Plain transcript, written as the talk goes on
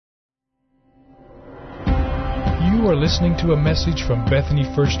are listening to a message from Bethany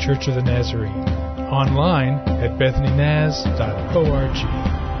First Church of the Nazarene, online at bethanynaz.org.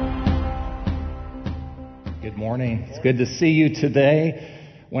 Good morning. It's good to see you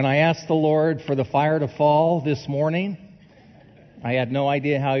today. When I asked the Lord for the fire to fall this morning, I had no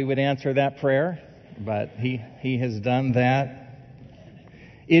idea how He would answer that prayer, but He has done that.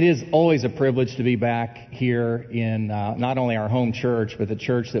 It is always a privilege to be back here in not only our home church, but the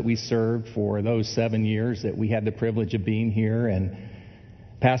church that we served for those 7 years that we had the privilege of being here. And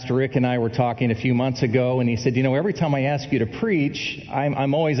Pastor Rick and I were talking a few months ago, and he said, you know, every time I ask you to preach,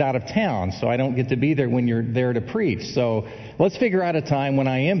 I'm always out of town, so I don't get to be there when you're there to preach. So let's figure out a time when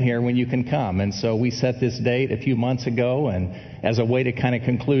I am here when you can come. And so we set this date a few months ago, and as a way to kind of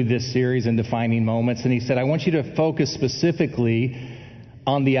conclude this series in defining moments. And he said, I want you to focus specifically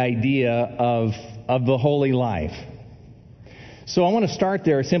on the idea of the holy life. So I want to start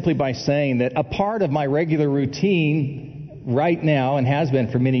there simply by saying that a part of my regular routine right now, and has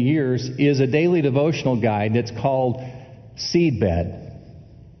been for many years, is a daily devotional guide that's called Seedbed.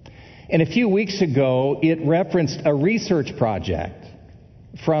 And a few weeks ago, it referenced a research project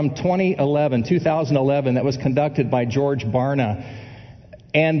from 2011 that was conducted by George Barna.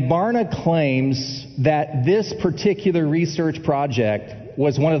 And Barna claims that this particular research project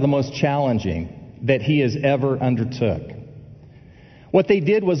was one of the most challenging that he has ever undertook. What they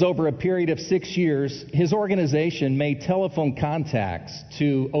did was, over a period of 6 years, his organization made telephone contacts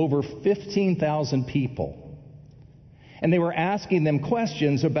to over 15,000 people. And they were asking them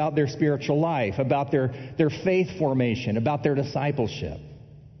questions about their spiritual life, about their faith formation, about their discipleship.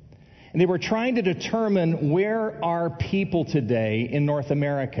 And they were trying to determine where are people today in North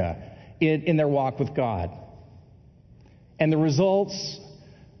America in their walk with God. And the results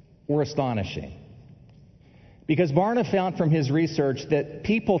were astonishing. Because Barna found from his research that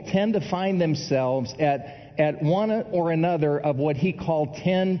people tend to find themselves at one or another of what he called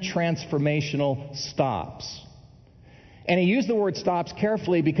 10 transformational stops. And he used the word stops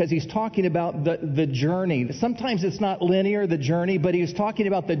carefully because he's talking about the journey. Sometimes it's not linear, the journey, but he's talking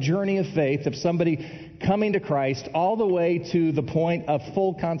about the journey of faith of somebody coming to Christ all the way to the point of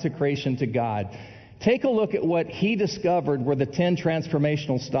full consecration to God. Take a look at what he discovered were the 10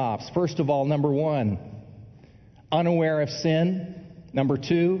 transformational stops. First of all, number 1, unaware of sin. Number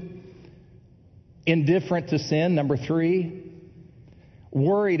 2, indifferent to sin. Number 3,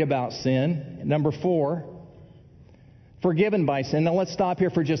 worried about sin. Number 4, forgiven by sin. Now let's stop here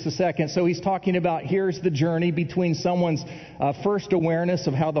for just a second. So he's talking about, here's the journey between someone's first awareness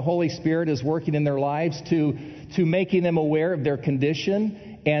of how the Holy Spirit is working in their lives to making them aware of their condition.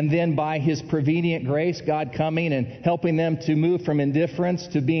 And then by His prevenient grace, God coming and helping them to move from indifference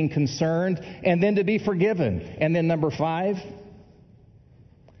to being concerned, and then to be forgiven. And then number 5,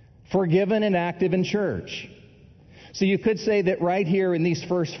 forgiven and active in church. So you could say that right here in these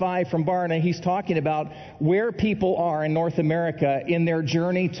first 5 from Barna, he's talking about where people are in North America in their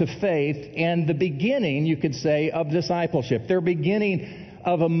journey to faith and the beginning, you could say, of discipleship. Their beginning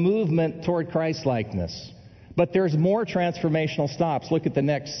of a movement toward Christ-likeness. But there's more transformational stops. Look at the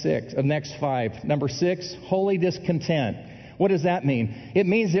next 5. Number 6, holy discontent. What does that mean? It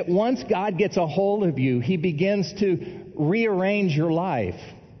means that once God gets a hold of you, He begins to rearrange your life.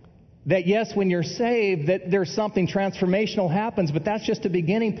 That yes, when you're saved, that there's something transformational happens, but that's just a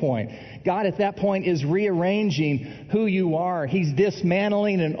beginning point. God at that point is rearranging who you are. He's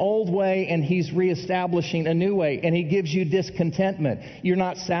dismantling an old way and He's reestablishing a new way. And He gives you discontentment. You're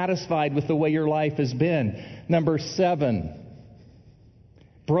not satisfied with the way your life has been. Number 7,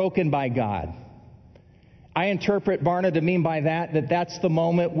 broken by God. I interpret Barna to mean by that's the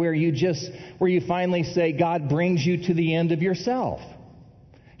moment where you finally say God brings you to the end of yourself.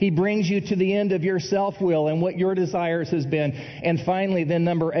 He brings you to the end of your self-will and what your desires has been. And finally, then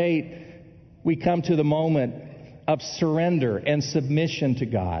number 8, we come to the moment of surrender and submission to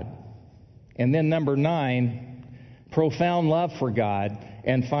God. And then number 9, profound love for God.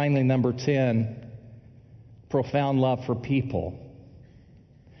 And finally, number 10, profound love for people.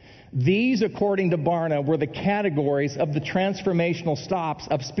 These, according to Barna, were the categories of the transformational stops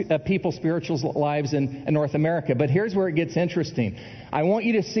of people's spiritual lives in North America. But here's where it gets interesting. I want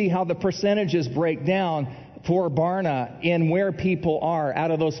you to see how the percentages break down for Barna in where people are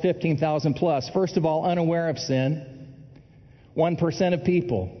out of those 15,000 plus. First of all, unaware of sin. 1% of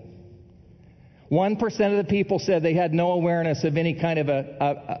people. 1% of the people said they had no awareness of any kind of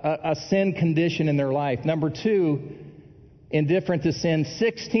a sin condition in their life. Number 2, indifferent to sin,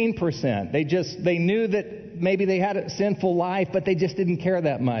 16%. They knew that maybe they had a sinful life, but they just didn't care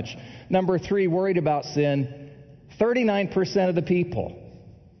that much. Number 3, worried about sin, 39% of the people.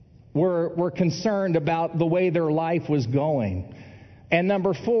 were concerned about the way their life was going. And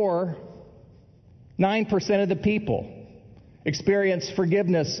number 4, 9% of the people experience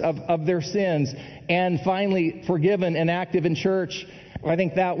forgiveness of their sins. And finally, forgiven and active in church, I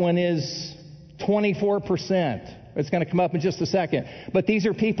think that one is 24%. It's going to come up in just a second. But these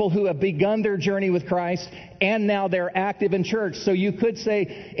are people who have begun their journey with Christ, and now they're active in church. So you could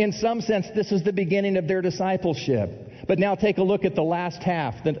say, in some sense, this is the beginning of their discipleship. But now take a look at the last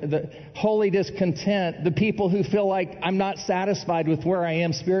half, the holy discontent, the people who feel like I'm not satisfied with where I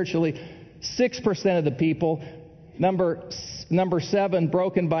am spiritually. 6% of the people. Number 7,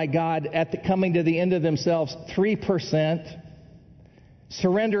 broken by God coming to the end of themselves, 3%.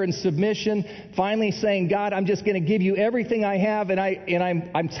 Surrender and submission, finally saying, God, I'm just going to give you everything I have, and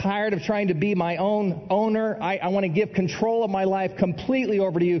I'm tired of trying to be my own owner. I want to give control of my life completely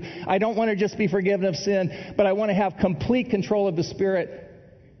over to you. I don't want to just be forgiven of sin, but I want to have complete control of the Spirit.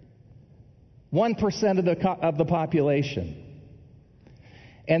 1% of the population.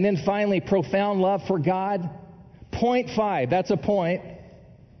 And then finally, profound love for God, 0.5. That's a point.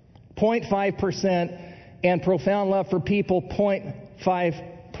 0.5%, and profound love for people,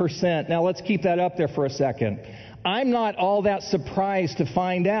 0.5%. Now let's keep that up there for a second. I'm not all that surprised to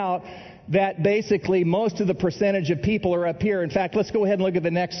find out that basically most of the percentage of people are up here. In fact, let's go ahead and look at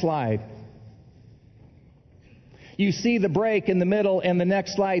the next slide. You see the break in the middle, and the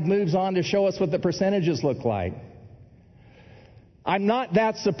next slide moves on to show us what the percentages look like. I'm not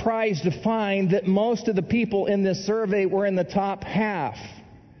that surprised to find that most of the people in this survey were in the top half.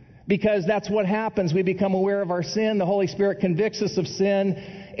 Because that's what happens. We become aware of our sin. The Holy Spirit convicts us of sin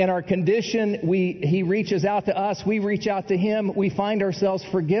and our condition. He reaches out to us. We reach out to Him. We find ourselves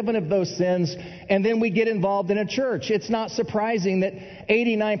forgiven of those sins. And then we get involved in a church. It's not surprising that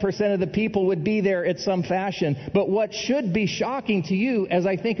 89% of the people would be there at some fashion. But what should be shocking to you, as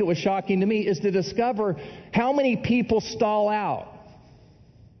I think it was shocking to me, is to discover how many people stall out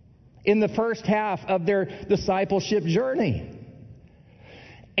in the first half of their discipleship journey.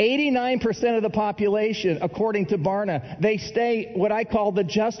 89% of the population, according to Barna, they stay what I call the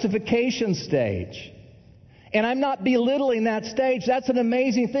justification stage. And I'm not belittling that stage. That's an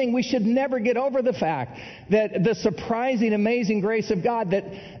amazing thing. We should never get over the fact that the surprising, amazing grace of God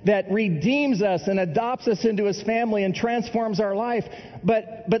that redeems us and adopts us into His family and transforms our life.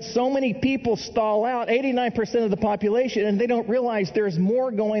 But so many people stall out, 89% of the population, and they don't realize there's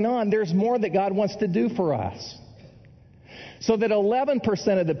more going on. There's more that God wants to do for us. So that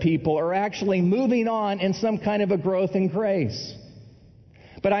 11% of the people are actually moving on in some kind of a growth in grace.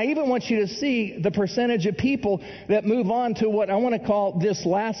 But I even want you to see the percentage of people that move on to what I want to call this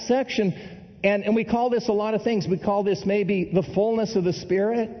last section. And we call this a lot of things. We call this maybe the fullness of the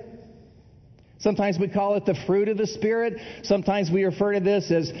Spirit. Sometimes we call it the fruit of the Spirit. Sometimes we refer to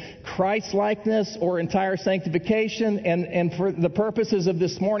this as Christ-likeness or entire sanctification. And for the purposes of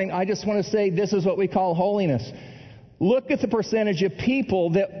this morning, I just want to say this is what we call holiness. Look at the percentage of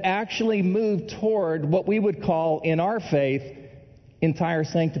people that actually move toward what we would call in our faith entire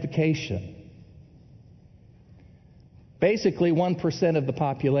sanctification. Basically 1% of the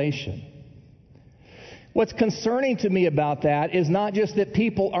population. What's concerning to me about that is not just that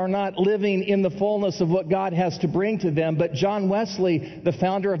people are not living in the fullness of what God has to bring to them, but John Wesley, the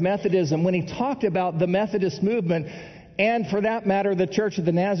founder of Methodism, when he talked about the Methodist movement, and for that matter, the Church of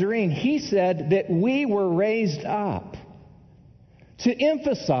the Nazarene, he said that we were raised up to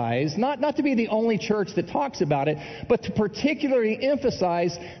emphasize, not to be the only church that talks about it, but to particularly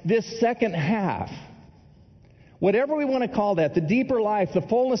emphasize this second half. Whatever we want to call that, the deeper life, the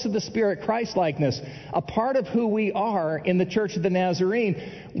fullness of the Spirit, Christ-likeness, a part of who we are in the Church of the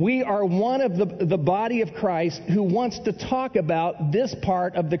Nazarene, we are one of the body of Christ who wants to talk about this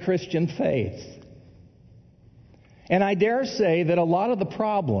part of the Christian faith. And I dare say that a lot of the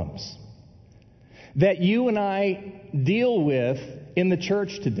problems that you and I deal with in the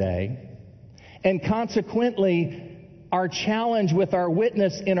church today, and consequently our challenge with our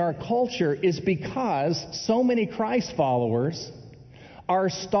witness in our culture, is because so many Christ followers are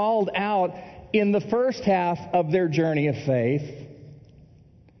stalled out in the first half of their journey of faith,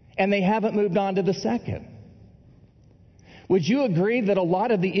 and they haven't moved on to the second. Would you agree that a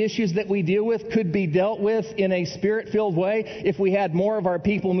lot of the issues that we deal with could be dealt with in a Spirit-filled way if we had more of our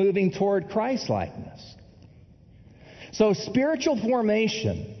people moving toward Christ-likeness? So spiritual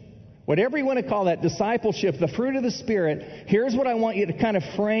formation, whatever you want to call that, discipleship, the fruit of the Spirit, here's what I want you to kind of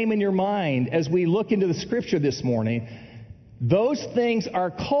frame in your mind as we look into the Scripture this morning. Those things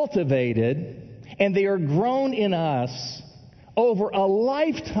are cultivated and they are grown in us over a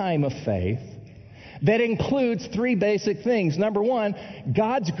lifetime of faith, that includes three basic things. Number one,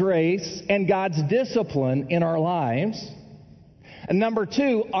 God's grace and God's discipline in our lives. And number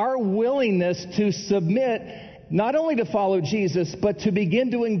two, our willingness to submit not only to follow Jesus, but to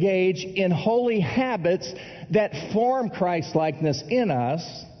begin to engage in holy habits that form Christ-likeness in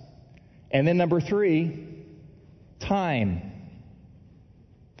us. And then number three, time.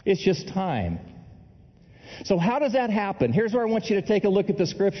 It's just time. So how does that happen? Here's where I want you to take a look at the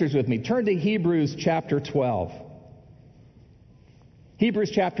scriptures with me. Turn to Hebrews chapter 12.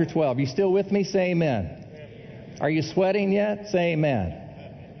 Hebrews chapter 12. You still with me? Say amen. Are you sweating yet? Say amen.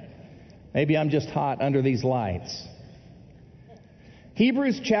 Maybe I'm just hot under these lights.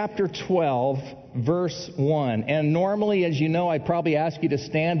 Hebrews chapter 12, verse 1. And normally, as you know, I'd probably ask you to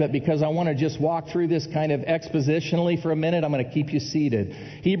stand, but because I want to just walk through this kind of expositionally for a minute, I'm going to keep you seated.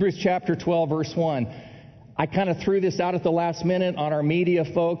 Hebrews chapter 12, verse 1. I kind of threw this out at the last minute on our media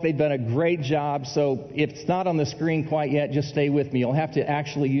folk. They've done a great job, so if it's not on the screen quite yet, just stay with me. You'll have to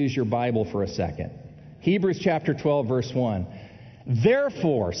actually use your Bible for a second. Hebrews chapter 12, verse 1.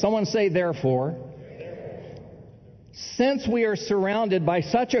 Therefore, someone say therefore. Since we are surrounded by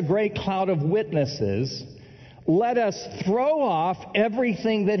such a great cloud of witnesses, let us throw off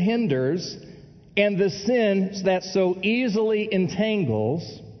everything that hinders and the sin that so easily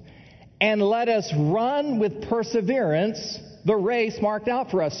entangles, and let us run with perseverance the race marked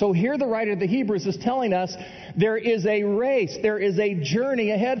out for us. So here the writer of the Hebrews is telling us there is a race, there is a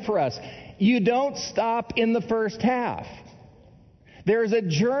journey ahead for us. You don't stop in the first half. There's a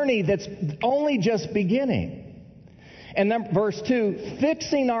journey that's only just beginning. And then verse 2,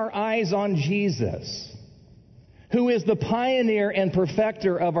 fixing our eyes on Jesus, who is the pioneer and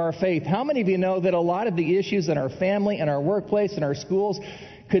perfecter of our faith. How many of you know that a lot of the issues in our family and our workplace and our schools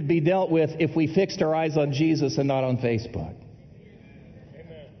could be dealt with if we fixed our eyes on Jesus and not on Facebook?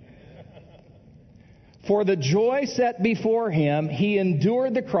 For the joy set before him, he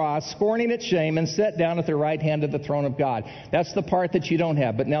endured the cross, scorning its shame, and sat down at the right hand of the throne of God. That's the part that you don't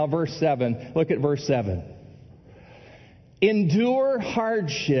have. But now verse 7, look at verse 7. Endure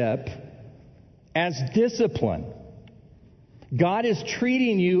hardship as discipline. God is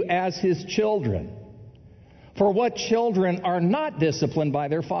treating you as his children. For what children are not disciplined by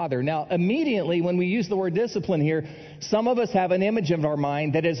their father? Now, immediately when we use the word discipline here, some of us have an image in our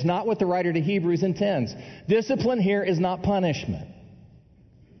mind that is not what the writer to Hebrews intends. Discipline here is not punishment.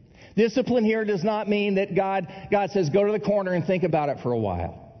 Discipline here does not mean that God says, go to the corner and think about it for a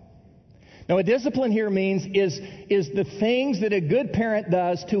while. No, what discipline here means is the things that a good parent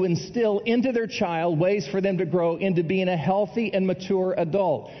does to instill into their child ways for them to grow into being a healthy and mature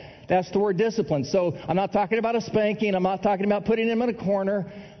adult. That's the word discipline. So I'm not talking about a spanking. I'm not talking about putting them in a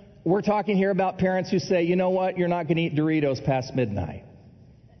corner. We're talking here about parents who say, you know what, you're not going to eat Doritos past midnight.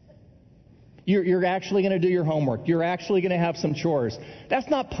 You're actually going to do your homework. You're actually going to have some chores. That's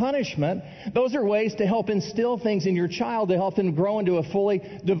not punishment. Those are ways to help instill things in your child to help them grow into a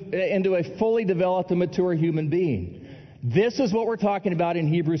fully developed and mature human being. This is what we're talking about in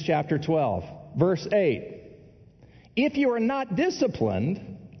Hebrews chapter 12, verse 8. If you are not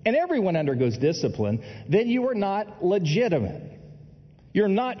disciplined, and everyone undergoes discipline, then you are not legitimate. You're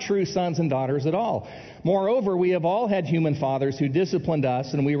not true sons and daughters at all. Moreover, we have all had human fathers who disciplined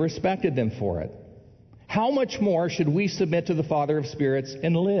us, and we respected them for it. How much more should we submit to the Father of spirits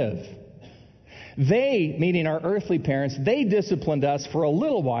and live? They, meaning our earthly parents, they disciplined us for a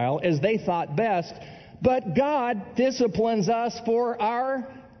little while as they thought best, but God disciplines us for our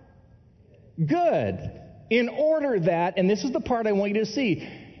good. In order that, and this is the part I want you to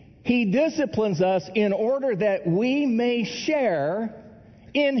see, he disciplines us in order that we may share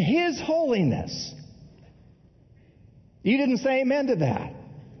in his holiness. You didn't say amen to that.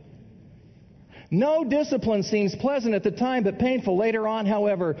 No discipline seems pleasant at the time, but painful later on.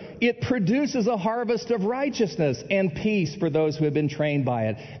 However, it produces a harvest of righteousness and peace for those who have been trained by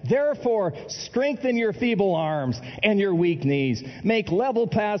it. Therefore, strengthen your feeble arms and your weak knees. Make level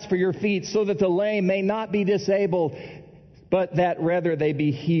paths for your feet so that the lame may not be disabled, but that rather they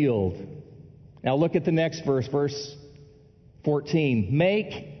be healed. Now look at the next verse, verse 14.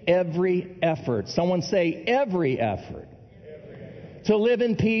 Make every effort. Someone say every effort. To live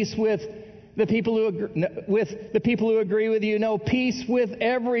in peace with the people who agree with you. No, peace with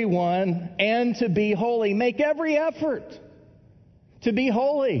everyone, and to be holy. Make every effort to be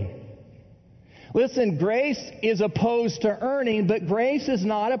holy. Listen, grace is opposed to earning, but grace is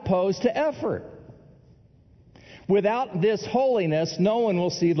not opposed to effort. Without this holiness, no one will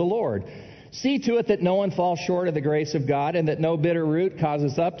see the Lord. See to it that no one falls short of the grace of God, and that no bitter root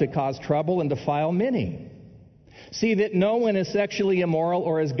causes up to cause trouble and defile many. See that no one is sexually immoral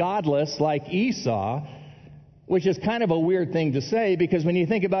or is godless like Esau, which is kind of a weird thing to say, because when you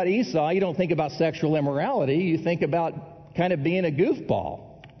think about Esau, you don't think about sexual immorality. You think about kind of being a goofball.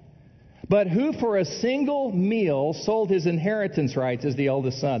 But who for a single meal sold his inheritance rights as the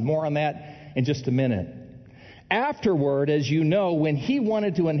eldest son. More on that in just a minute. Afterward, as you know, when he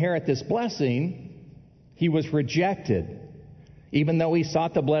wanted to inherit this blessing, he was rejected. Even though he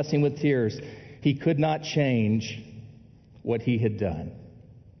sought the blessing with tears, he could not change what he had done.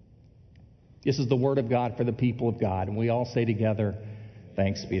 This is the word of God for the people of God. And we all say together,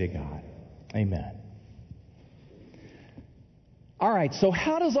 thanks be to God. Amen. All right, so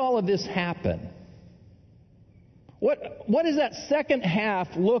how does all of this happen? What does that second half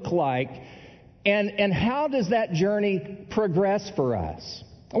look like? And how does that journey progress for us?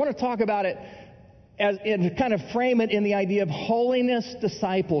 I want to talk about it and kind of frame it in the idea of holiness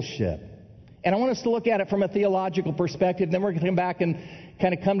discipleship. And I want us to look at it from a theological perspective. Then we're going to come back and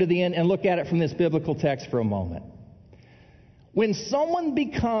kind of come to the end and look at it from this biblical text for a moment. When someone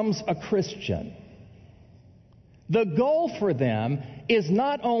becomes a Christian, the goal for them is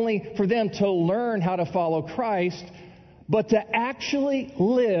not only for them to learn how to follow Christ, but to actually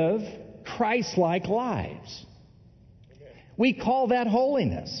live Christ-like lives. We call that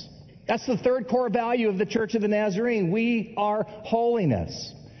holiness. That's the third core value of the Church of the Nazarene. We are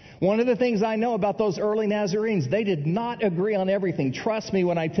holiness. One of the things I know about those early Nazarenes, they did not agree on everything. Trust me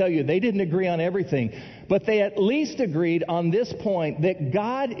when I tell you, they didn't agree on everything. But they at least agreed on this point, that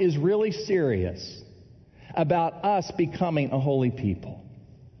God is really serious about us becoming a holy people.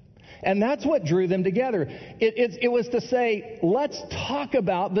 And that's what drew them together. It was to say, let's talk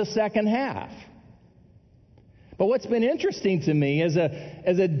about the second half. But what's been interesting to me as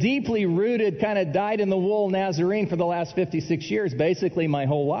a deeply rooted, kind of dyed-in-the-wool Nazarene for the last 56 years, basically my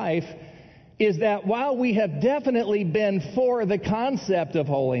whole life, is that while we have definitely been for the concept of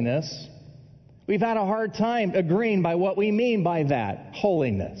holiness, we've had a hard time agreeing by what we mean by that,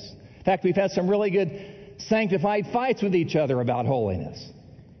 holiness. In fact, we've had some really good sanctified fights with each other about holiness.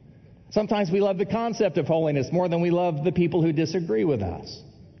 Sometimes we love the concept of holiness more than we love the people who disagree with us.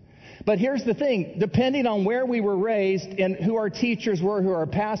 But here's the thing, depending on where we were raised and who our teachers were, who our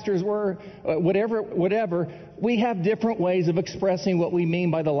pastors were, whatever, we have different ways of expressing what we mean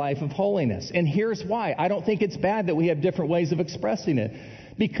by the life of holiness. And here's why. I don't think it's bad that we have different ways of expressing it,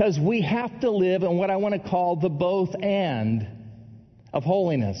 because we have to live in what I want to call the both and of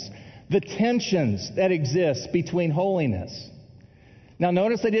holiness. The tensions that exist between holiness. Now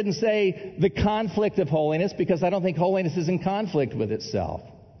notice I didn't say the conflict of holiness, because I don't think holiness is in conflict with itself.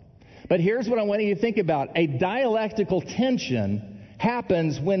 But here's what I want you to think about. A dialectical tension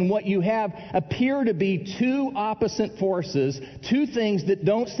happens when what you have appear to be two opposite forces, two things that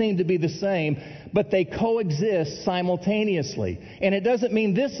don't seem to be the same, but they coexist simultaneously. And it doesn't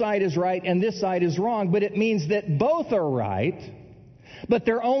mean this side is right and this side is wrong, but it means that both are right. But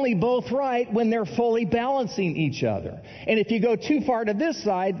they're only both right when they're fully balancing each other. And if you go too far to this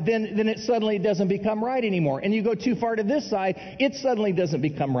side, then it suddenly doesn't become right anymore. And you go too far to this side, it suddenly doesn't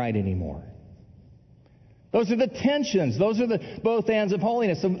become right anymore. Those are the tensions. Those are the both ends of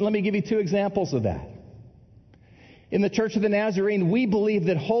holiness. So let me give you two examples of that. In the Church of the Nazarene, we believe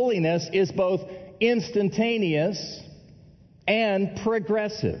that holiness is both instantaneous and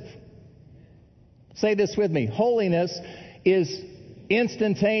progressive. Say this with me. Holiness is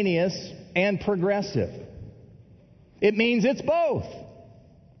instantaneous and progressive. It means it's both.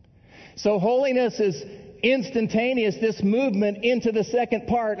 So holiness is instantaneous, this movement into the second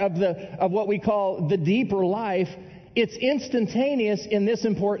part of what we call the deeper life. It's instantaneous in this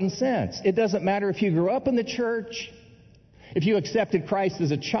important sense. It doesn't matter if you grew up in the church, if you accepted Christ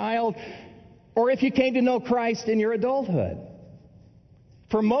as a child, or if you came to know Christ in your adulthood.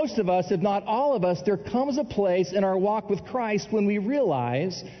 For most of us, if not all of us, there comes a place in our walk with Christ when we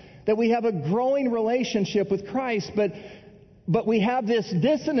realize that we have a growing relationship with Christ, but we have this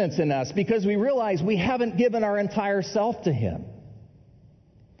dissonance in us because we realize we haven't given our entire self to Him.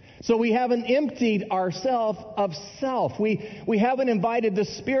 So we haven't emptied ourselves of self. We haven't invited the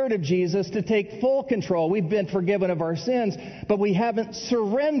Spirit of Jesus to take full control. We've been forgiven of our sins, but we haven't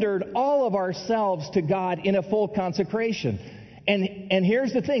surrendered all of ourselves to God in a full consecration. And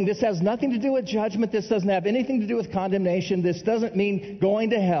here's the thing. This has nothing to do with judgment. This doesn't have anything to do with condemnation. This doesn't mean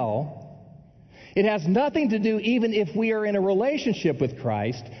going to hell. It has nothing to do even if we are in a relationship with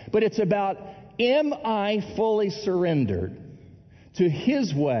Christ. But it's about, am I fully surrendered to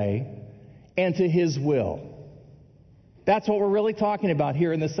His way and to His will? That's what we're really talking about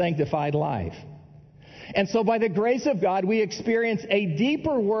here in the sanctified life. And so by the grace of God, we experience a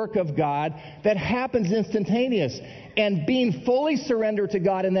deeper work of God that happens instantaneous. And being fully surrendered to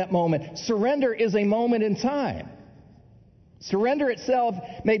God in that moment. Surrender is a moment in time. Surrender itself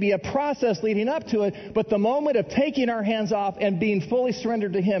may be a process leading up to it, but the moment of taking our hands off and being fully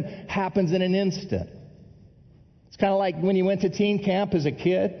surrendered to Him happens in an instant. It's kind of like when you went to teen camp as a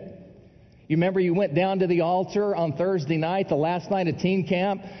kid. You remember you went down to the altar on Thursday night, the last night of teen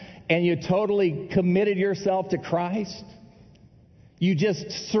camp, and you totally committed yourself to Christ. You just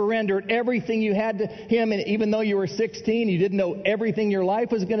surrendered everything you had to Him, and even though you were 16, you didn't know everything your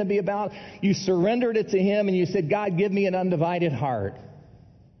life was going to be about. You surrendered it to Him, and you said, God, give me an undivided heart.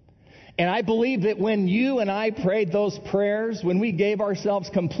 And I believe that when you and I prayed those prayers, when we gave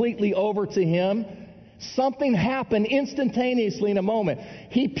ourselves completely over to Him, something happened instantaneously in a moment.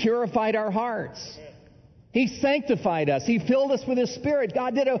 He purified our hearts. He sanctified us. He filled us with His Spirit.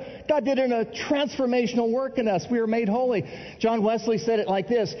 God did a transformational work in us. We were made holy. John Wesley said it like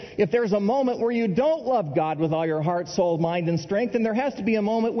this: if there's a moment where you don't love God with all your heart, soul, mind, and strength, then there has to be a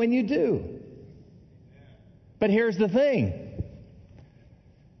moment when you do. But here's the thing.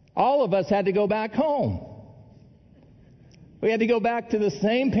 All of us had to go back home. We had to go back to the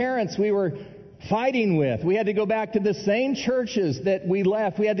same parents we were fighting with. We had to go back to the same churches that we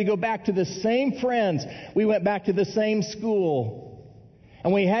left. We had to go back to the same friends. We went back to the same school.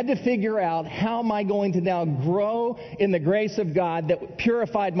 And we had to figure out, how am I going to now grow in the grace of God that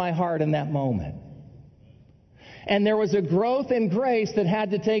purified my heart in that moment? And there was a growth in grace that had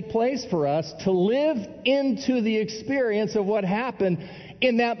to take place for us to live into the experience of what happened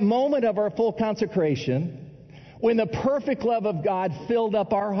in that moment of our full consecration, when the perfect love of God filled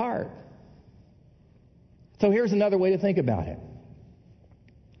up our heart. So here's another way to think about it.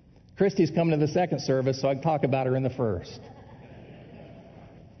 Christy's coming to the second service, so I can talk about her in the first.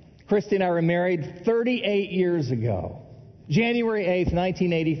 Christy and I were married 38 years ago. January 8th,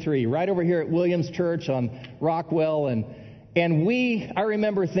 1983, right over here at Williams Church on Rockwell. And I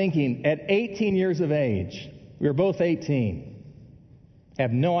remember thinking, at 18 years of age, we were both 18. I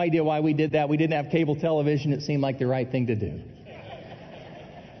have no idea why we did that. We didn't have cable television. It seemed like the right thing to do.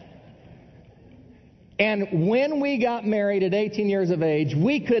 And when we got married at 18 years of age,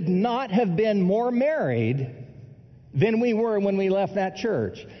 we could not have been more married than we were when we left that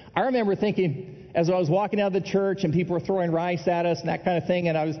church. I remember thinking, as I was walking out of the church and people were throwing rice at us and that kind of thing,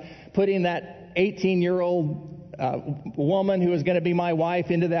 and I was putting that 18-year-old woman who was going to be my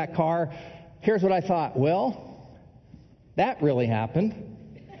wife into that car, here's what I thought. Well, that really happened.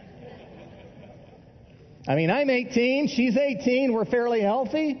 I mean, I'm 18, she's 18, we're fairly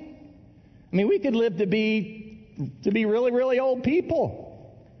healthy. I mean, we could live to be really, really old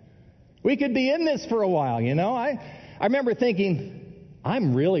people. We could be in this for a while, you know. I remember thinking,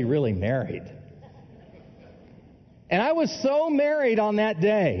 I'm really, really married. And I was so married on that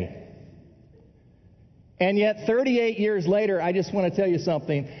day. And yet 38 years later, I just want to tell you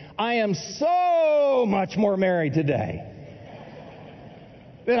something. I am so much more married today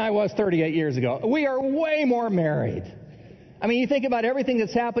than I was 38 years ago. We are way more married. I mean, you think about everything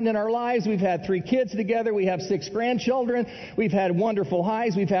that's happened in our lives. We've had 3 kids together. We have 6 grandchildren. We've had wonderful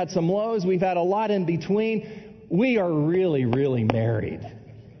highs. We've had some lows. We've had a lot in between. We are really, really married.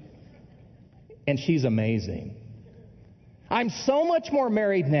 And she's amazing. I'm so much more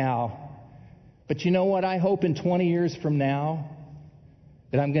married now. But you know what? I hope in 20 years from now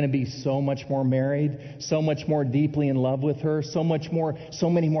that I'm going to be so much more married, so much more deeply in love with her, so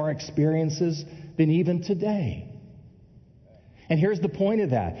many more experiences than even today. And here's the point of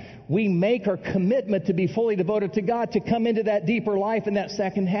that. We make our commitment to be fully devoted to God, to come into that deeper life in that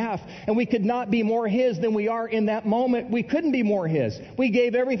second half. And we could not be more His than we are in that moment. We couldn't be more His. We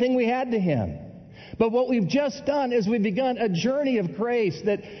gave everything we had to Him. But what we've just done is we've begun a journey of grace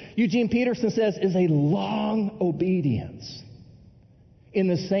that Eugene Peterson says is a long obedience in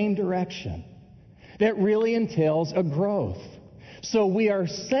the same direction that really entails a growth. So we are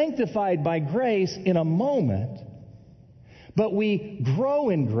sanctified by grace in a moment, but we grow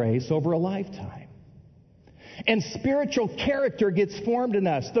in grace over a lifetime. And spiritual character gets formed in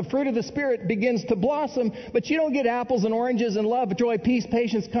us. The fruit of the Spirit begins to blossom, but you don't get apples and oranges and love, joy, peace,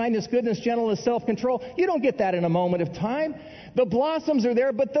 patience, kindness, goodness, gentleness, self-control. You don't get that in a moment of time. The blossoms are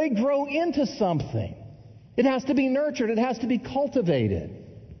there, but they grow into something. It has to be nurtured. It has to be cultivated.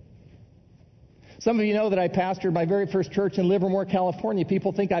 Some of you know that I pastored my very first church in Livermore, California.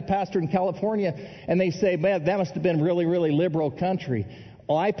 People think I pastored in California, and they say, man, that must have been really, really liberal country.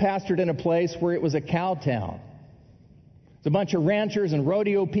 Well, I pastored in a place where it was a cow town. It's a bunch of ranchers and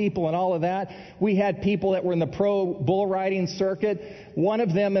rodeo people and all of that. We had people that were in the pro bull riding circuit. One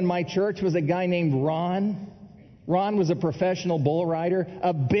of them in my church was a guy named Ron. Ron was a professional bull rider,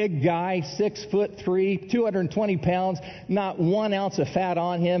 a big guy, 6'3", 220 pounds, not 1 ounce of fat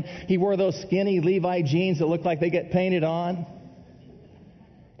on him. He wore those skinny Levi jeans that look like they get painted on.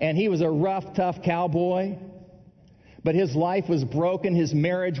 And he was a rough, tough cowboy. But his life was broken. His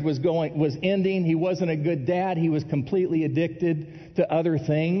marriage was ending. He wasn't a good dad. He was completely addicted to other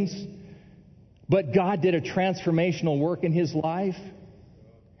things. But God did a transformational work in his life.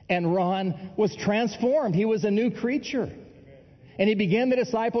 And Ron was transformed. He was a new creature. And he began the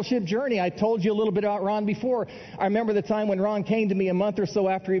discipleship journey. I told you a little bit about Ron before. I remember the time when Ron came to me a month or so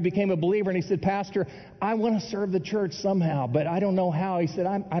after he became a believer, and he said, Pastor, I want to serve the church somehow, but I don't know how. He said,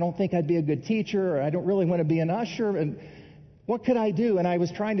 I don't think I'd be a good teacher, or I don't really want to be an usher, and what could I do? And I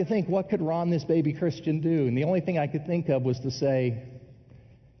was trying to think, what could Ron, this baby Christian, do? And the only thing I could think of was to say,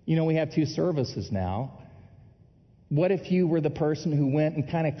 we have 2 services now. What if you were the person who went and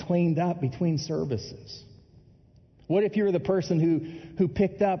kind of cleaned up between services? What if you were the person who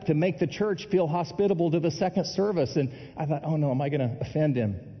picked up to make the church feel hospitable to the second service? And I thought, oh no, am I going to offend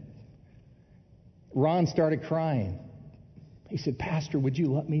him? Ron started crying. He said, Pastor, would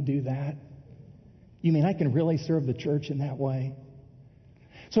you let me do that? You mean I can really serve the church in that way?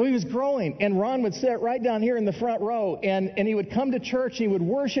 So he was growing, and Ron would sit right down here in the front row, and he would come to church, and he would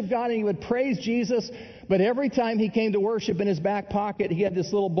worship God, and he would praise Jesus, but every time he came to worship, in his back pocket, he had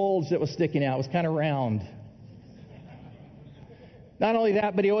this little bulge that was sticking out. It was kind of round. Not only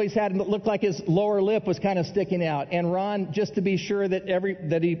that, but he always had it looked like his lower lip was kind of sticking out. And Ron, just to be sure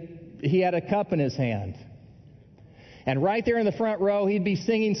that he had a cup in his hand. And right there in the front row, he'd be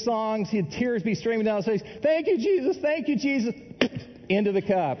singing songs. Tears be streaming down his face. Thank you, Jesus. Thank you, Jesus. Into the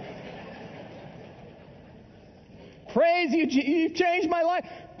cup. Praise you, you've changed my life.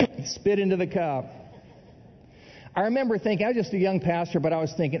 Spit into the cup. I remember thinking, I was just a young pastor, but I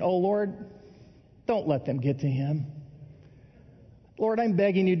was thinking, oh Lord, don't let them get to him. Lord, I'm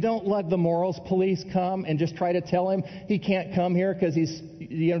begging you, don't let the morals police come and just try to tell him he can't come here because he's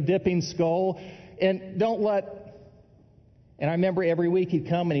dipping skull. And I remember every week he'd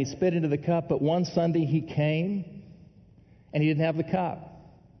come and he'd spit into the cup, but one Sunday he came and he didn't have the cup.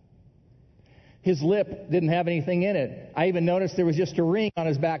 His lip didn't have anything in it. I even noticed there was just a ring on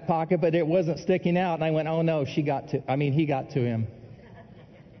his back pocket, but it wasn't sticking out. And I went, oh no, he got to him.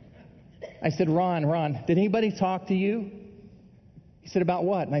 I said, Ron, did anybody talk to you? He said, about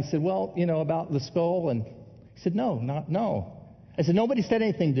what? And I said, well, about the skull. And he said, no. I said, nobody said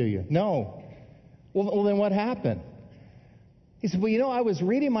anything to you? No. Well, then what happened? He said, well, I was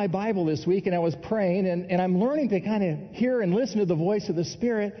reading my Bible this week and I was praying and I'm learning to kind of hear and listen to the voice of the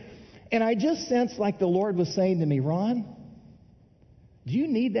Spirit. And I just sensed like the Lord was saying to me, Ron, do you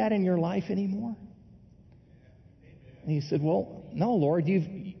need that in your life anymore? And he said, well, no, Lord,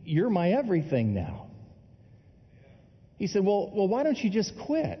 you're my everything now. He said, well, why don't you just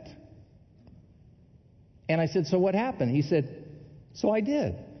quit? And I said, so what happened? He said, so I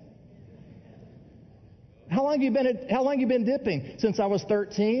did. How long have you been dipping? Since I was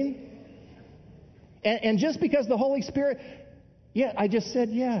 13? And just because the Holy Spirit, I just said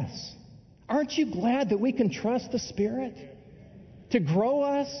yes. Aren't you glad that we can trust the Spirit to grow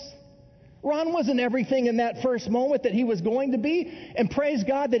us? Ron wasn't everything in that first moment that he was going to be. And praise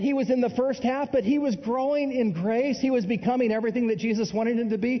God that he was in the first half, but he was growing in grace. He was becoming everything that Jesus wanted him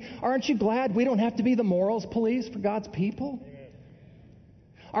to be. Aren't you glad we don't have to be the morals police for God's people?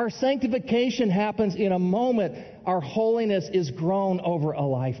 Our sanctification happens in a moment. Our holiness is grown over a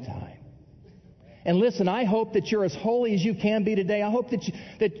lifetime. And listen, I hope that you're as holy as you can be today. I hope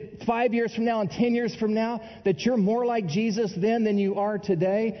that 5 years from now and 10 years from now, that you're more like Jesus then than you are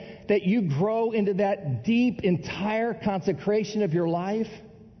today, that you grow into that deep, entire consecration of your life.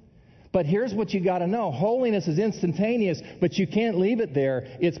 But here's what you got to know. Holiness is instantaneous, but you can't leave it there.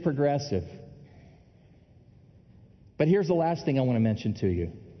 It's progressive. But here's the last thing I want to mention to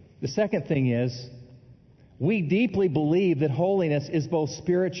you. The second thing is, we deeply believe that holiness is both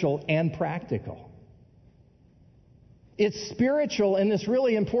spiritual and practical. It's spiritual in this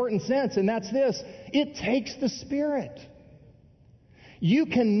really important sense, and that's this. It takes the Spirit. You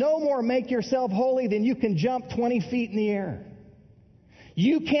can no more make yourself holy than you can jump 20 feet in the air.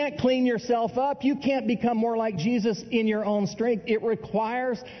 You can't clean yourself up. You can't become more like Jesus in your own strength. It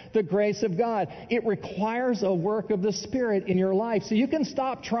requires the grace of God. It requires a work of the Spirit in your life. So you can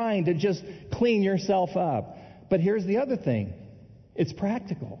stop trying to just clean yourself up. But here's the other thing. It's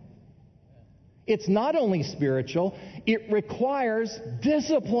practical. It's not only spiritual, it requires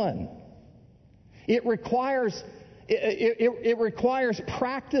discipline. It requires It requires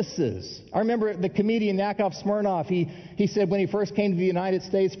practices. I remember the comedian Yakov Smirnoff, he said when he first came to the United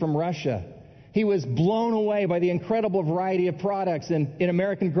States from Russia, he was blown away by the incredible variety of products in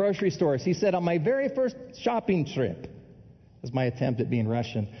American grocery stores. He said, on my very first shopping trip, was my attempt at being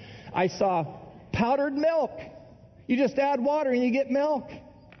Russian, I saw powdered milk. You just add water and you get milk.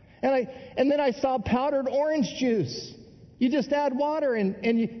 And then I saw powdered orange juice. You just add water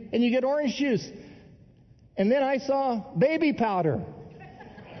and you get orange juice. And then I saw baby powder.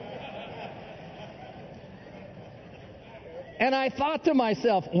 And I thought to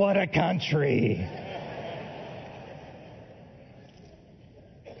myself, what a country.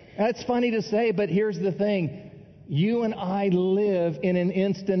 That's funny to say, but here's the thing. You and I live in an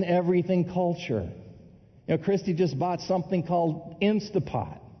instant everything culture. You know, Christy just bought something called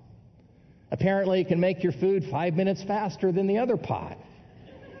Instapot. Apparently it can make your food 5 minutes faster than the other pot.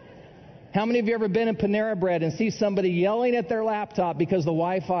 How many of you ever been in Panera Bread and see somebody yelling at their laptop because the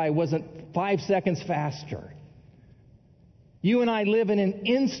Wi-Fi wasn't 5 seconds faster? You and I live in an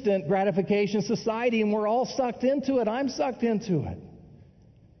instant gratification society, and we're all sucked into it. I'm sucked into it.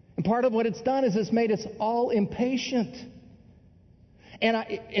 And part of what it's done is it's made us all impatient.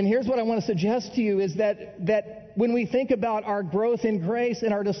 And here's what I want to suggest to you is that when we think about our growth in grace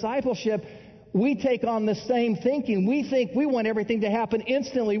and our discipleship, we take on the same thinking. We think we want everything to happen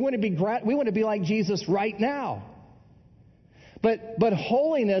instantly. We want to be like Jesus right now. But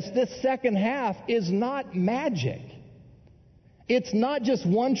holiness, this second half, is not magic. It's not just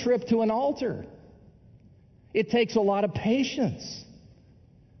one trip to an altar. It takes a lot of patience.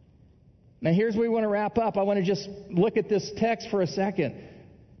 Now here's where we want to wrap up. I want to just look at this text for a second.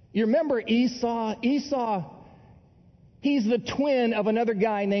 You remember Esau? Esau, he's the twin of another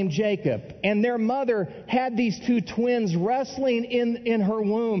guy named Jacob. And their mother had these two twins wrestling in her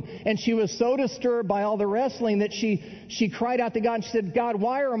womb. And she was so disturbed by all the wrestling that she cried out to God. And she said, God,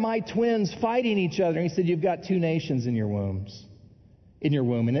 why are my twins fighting each other? And he said, you've got two nations in your womb.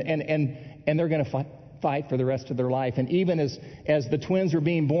 And they're going to fight for the rest of their life. And even as the twins were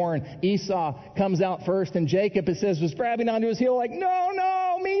being born, Esau comes out first. And Jacob, it says, was grabbing onto his heel like,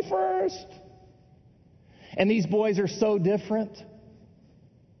 no, me first. And these boys are so different.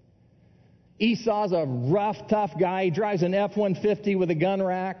 Esau's a rough, tough guy. He drives an F-150 with a gun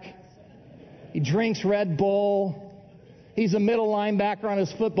rack. He drinks Red Bull. He's a middle linebacker on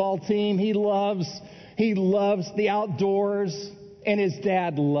his football team. He loves the outdoors, and his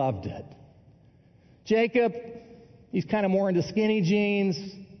dad loved it. Jacob, he's kind of more into skinny jeans,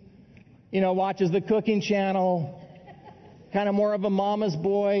 watches the cooking channel, kind of more of a mama's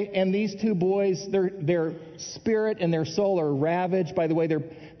boy. And these two boys, their spirit and their soul are ravaged by the way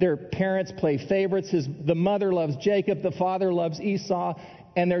their parents play favorites. The mother loves Jacob, the father loves Esau,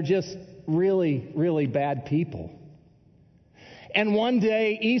 and they're just really, really bad people. And one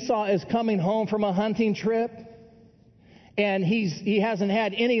day, Esau is coming home from a hunting trip, and he hasn't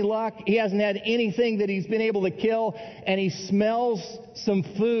had any luck. He hasn't had anything that he's been able to kill, and he smells some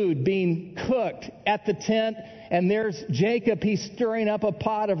food being cooked at the tent. And there's Jacob. He's stirring up a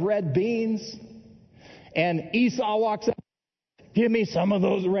pot of red beans. And Esau walks up, give me some of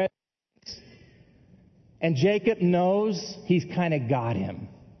those red beans. And Jacob knows he's kind of got him.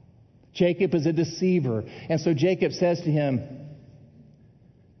 Jacob is a deceiver. And so Jacob says to him,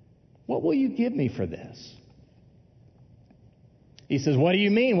 what will you give me for this? He says, what do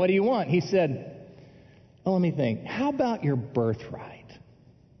you mean? What do you want? He said, well, let me think. How about your birthright?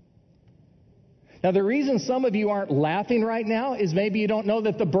 Now, the reason some of you aren't laughing right now is maybe you don't know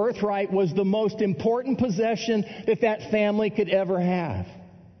that the birthright was the most important possession that family could ever have.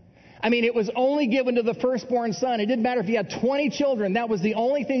 I mean, it was only given to the firstborn son. It didn't matter if he had 20 children. That was the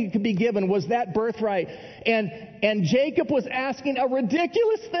only thing that could be given, was that birthright. And Jacob was asking a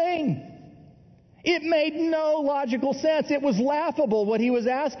ridiculous thing. It made no logical sense. It was laughable what he was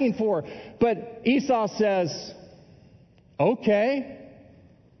asking for. But Esau says, okay.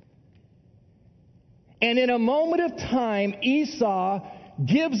 And in a moment of time, Esau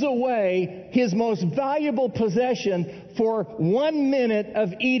gives away his most valuable possession for 1 minute of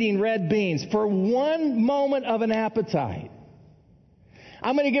eating red beans, for one moment of an appetite.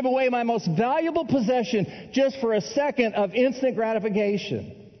 I'm going to give away my most valuable possession just for a second of instant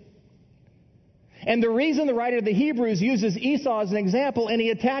gratification. And the reason the writer of the Hebrews uses Esau as an example and he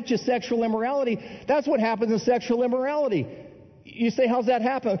attaches sexual immorality, that's what happens in sexual immorality. You say, how's that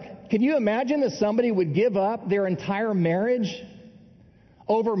happen? Can you imagine that somebody would give up their entire marriage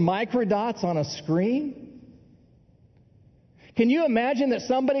over microdots on a screen? Can you imagine that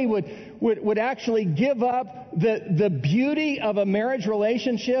somebody would actually give up the beauty of a marriage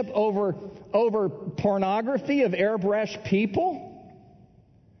relationship over over pornography of airbrushed people?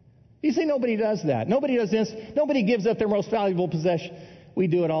 You see, nobody does that. Nobody does this. Nobody gives up their most valuable possession. We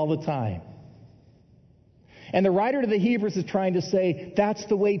do it all the time. And the writer to the Hebrews is trying to say that's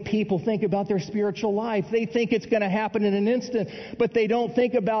the way people think about their spiritual life. They think it's going to happen in an instant, but they don't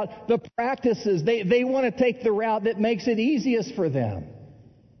think about the practices. They want to take the route that makes it easiest for them.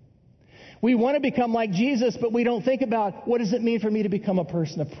 We want to become like Jesus, but we don't think about what does it mean for me to become a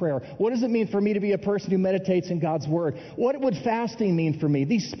person of prayer? What does it mean for me to be a person who meditates in God's Word? What would fasting mean for me?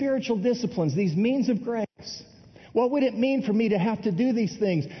 These spiritual disciplines, these means of grace. What would it mean for me to have to do these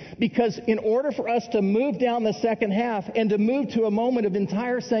things? Because in order for us to move down the second half and to move to a moment of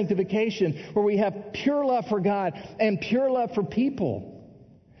entire sanctification where we have pure love for God and pure love for people,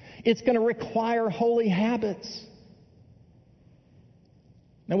 it's going to require holy habits.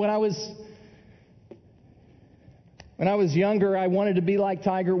 Now, when I was younger, I wanted to be like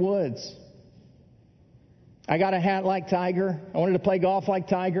Tiger Woods. I got a hat like Tiger. I wanted to play golf like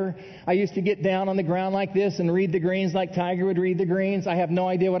Tiger. I used to get down on the ground like this and read the greens like Tiger would read the greens. I have no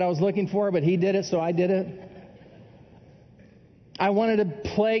idea what I was looking for, but he did it, so I did it. I wanted to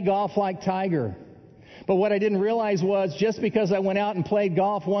play golf like Tiger. But what I didn't realize was just because I went out and played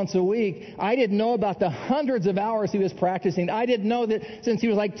golf once a week, I didn't know about the hundreds of hours he was practicing. I didn't know that since he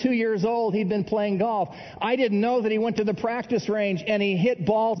was like 2 years old, he'd been playing golf. I didn't know that he went to the practice range and he hit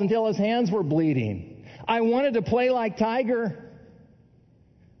balls until his hands were bleeding. I wanted to play like Tiger,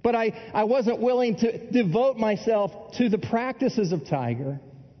 but I wasn't willing to devote myself to the practices of Tiger.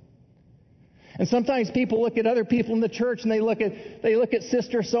 And sometimes people look at other people in the church and they look at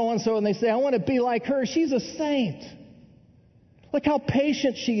Sister so-and-so and they say, I want to be like her. She's a saint. Look how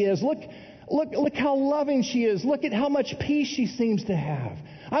patient she is. Look how loving she is. Look at how much peace she seems to have.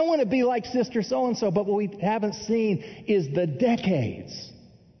 I want to be like Sister so-and-so. But what we haven't seen is the decades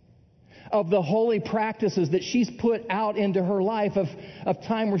of the holy practices that she's put out into her life of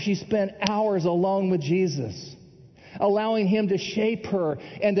time where she spent hours alone with Jesus, allowing Him to shape her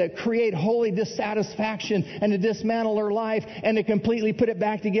and to create holy dissatisfaction and to dismantle her life and to completely put it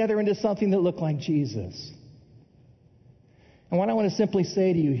back together into something that looked like Jesus. And what I want to simply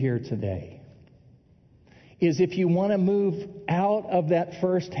say to you here today is if you want to move out of that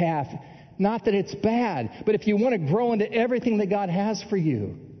first half, not that it's bad, but if you want to grow into everything that God has for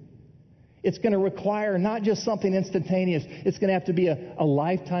you, it's going to require not just something instantaneous. It's going to have to be a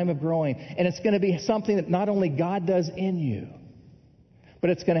lifetime of growing. And it's going to be something that not only God does in you, but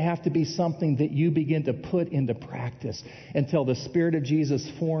it's going to have to be something that you begin to put into practice until the Spirit of Jesus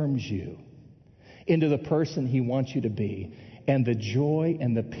forms you into the person He wants you to be. And the joy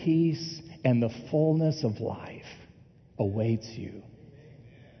and the peace and the fullness of life awaits you.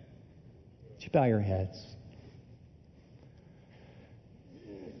 Would you bow your heads?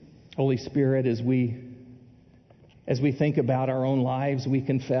 Holy Spirit, as we think about our own lives, we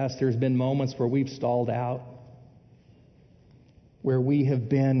confess there's been moments where we've stalled out, where we have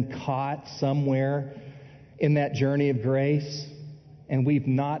been caught somewhere in that journey of grace, and we've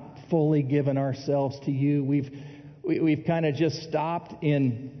not fully given ourselves to you. We've kind of just stopped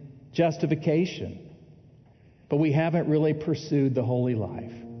in justification, but we haven't really pursued the holy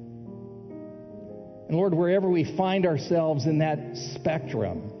life. And Lord, wherever we find ourselves in that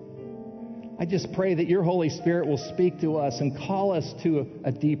spectrum, I just pray that your Holy Spirit will speak to us and call us to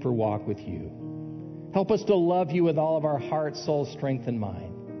a deeper walk with you. Help us to love you with all of our heart, soul, strength, and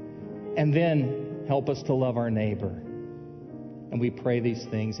mind. And then help us to love our neighbor. And we pray these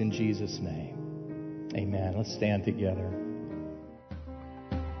things in Jesus' name. Amen. Let's stand together.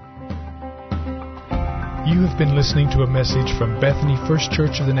 You have been listening to a message from Bethany First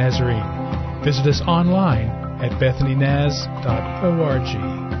Church of the Nazarene. Visit us online at bethanynaz.org.